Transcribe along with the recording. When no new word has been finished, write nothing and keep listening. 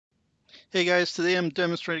Hey guys, today I'm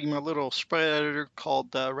demonstrating my little sprite editor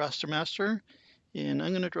called Raster Master, and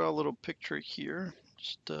I'm going to draw a little picture here.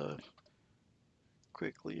 Just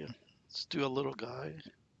quickly, let's do a little guy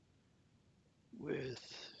with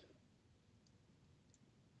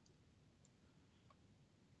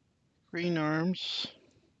green arms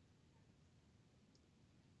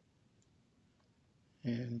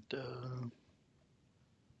and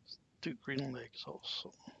do green legs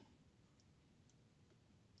also.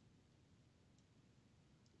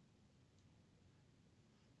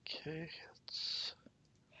 Okay, let's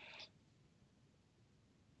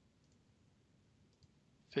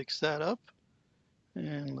fix that up,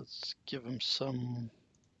 and let's give him some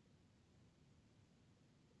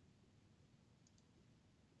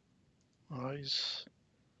eyes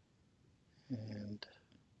and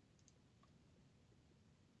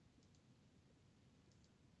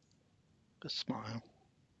a smile.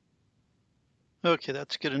 Okay,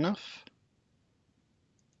 that's good enough.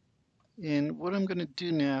 And what I'm going to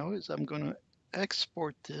do now is I'm going to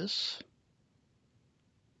export this.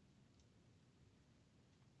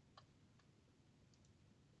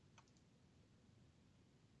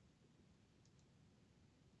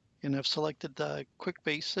 And I've selected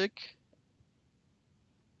QuickBasic.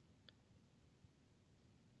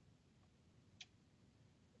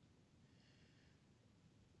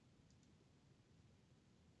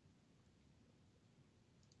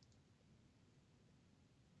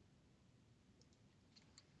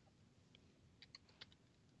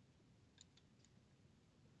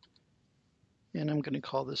 And I'm going to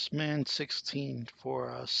call this man 16 for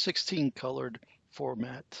a 16 colored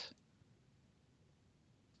format.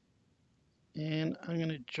 And I'm going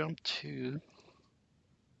to jump to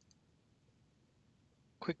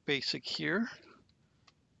QuickBasic here.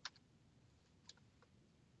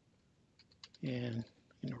 And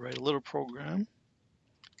write a little program.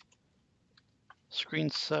 Screen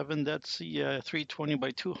 7, that's the 320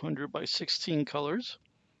 by 200 by 16 colors.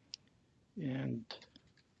 And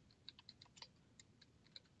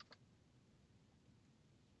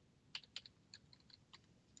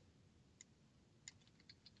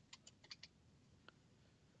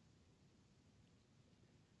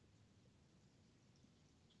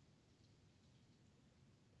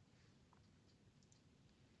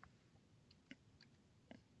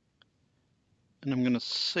I'm going to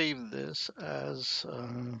save this as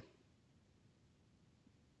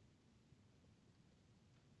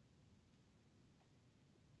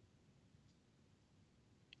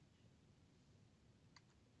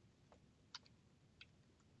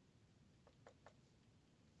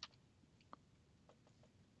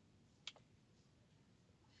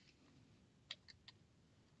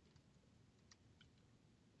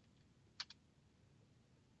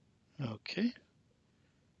okay.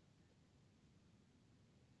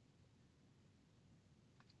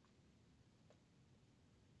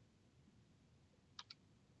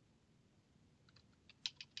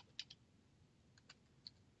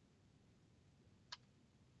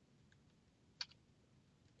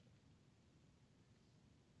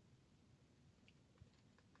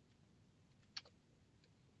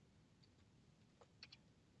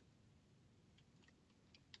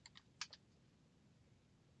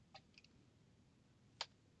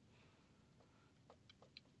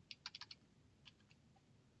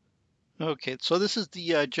 Okay, so this is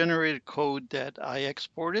the generated code that I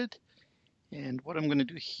exported. And what I'm going to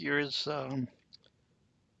do here is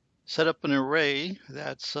set up an array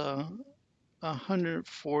that's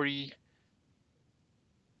 140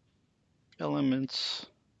 elements.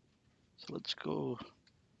 So let's go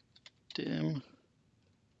dim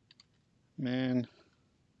man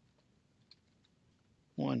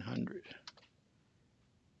 100.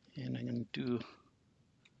 And I'm going to do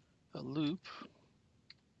a loop.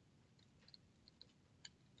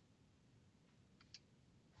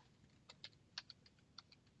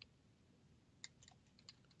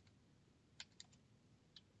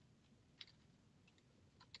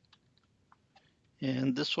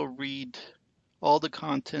 And this will read all the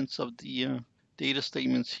contents of the data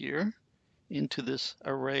statements here into this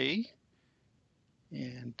array.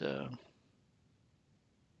 And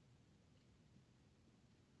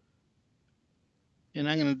I'm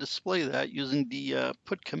going to display that using the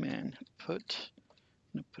put command. Put,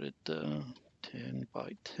 I'm going to put it 10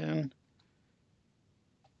 by 10,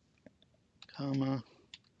 comma,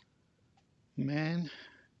 man,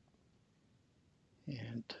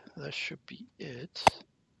 and that should be it.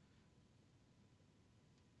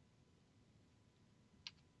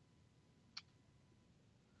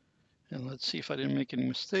 And let's see if I didn't make any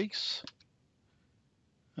mistakes.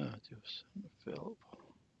 Available.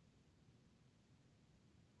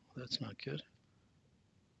 that's not good.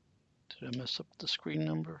 Did I mess up the screen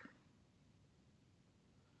number?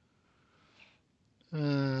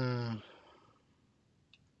 No,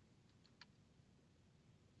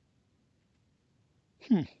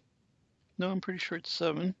 I'm pretty sure it's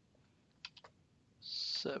 7.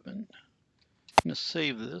 7. I'm going to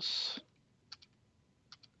save this.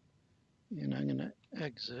 And I'm going to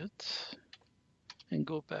exit and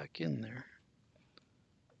go back in there.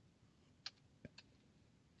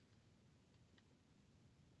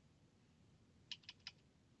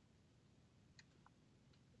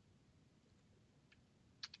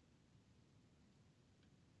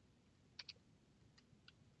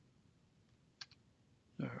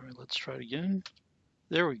 All right, let's try it again.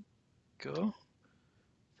 There we go.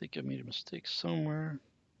 I think I made a mistake somewhere.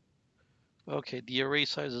 Okay, the array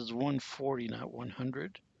size is 140, not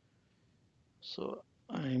 100. So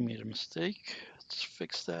I made a mistake. Let's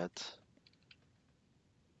fix that.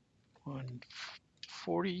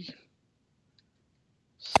 140.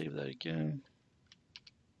 Save that again.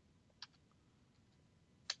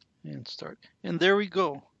 And start. And there we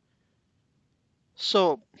go.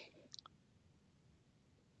 So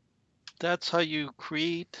that's how you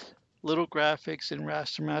create little graphics in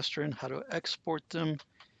Raster Master and how to export them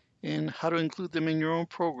and how to include them in your own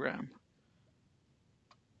program.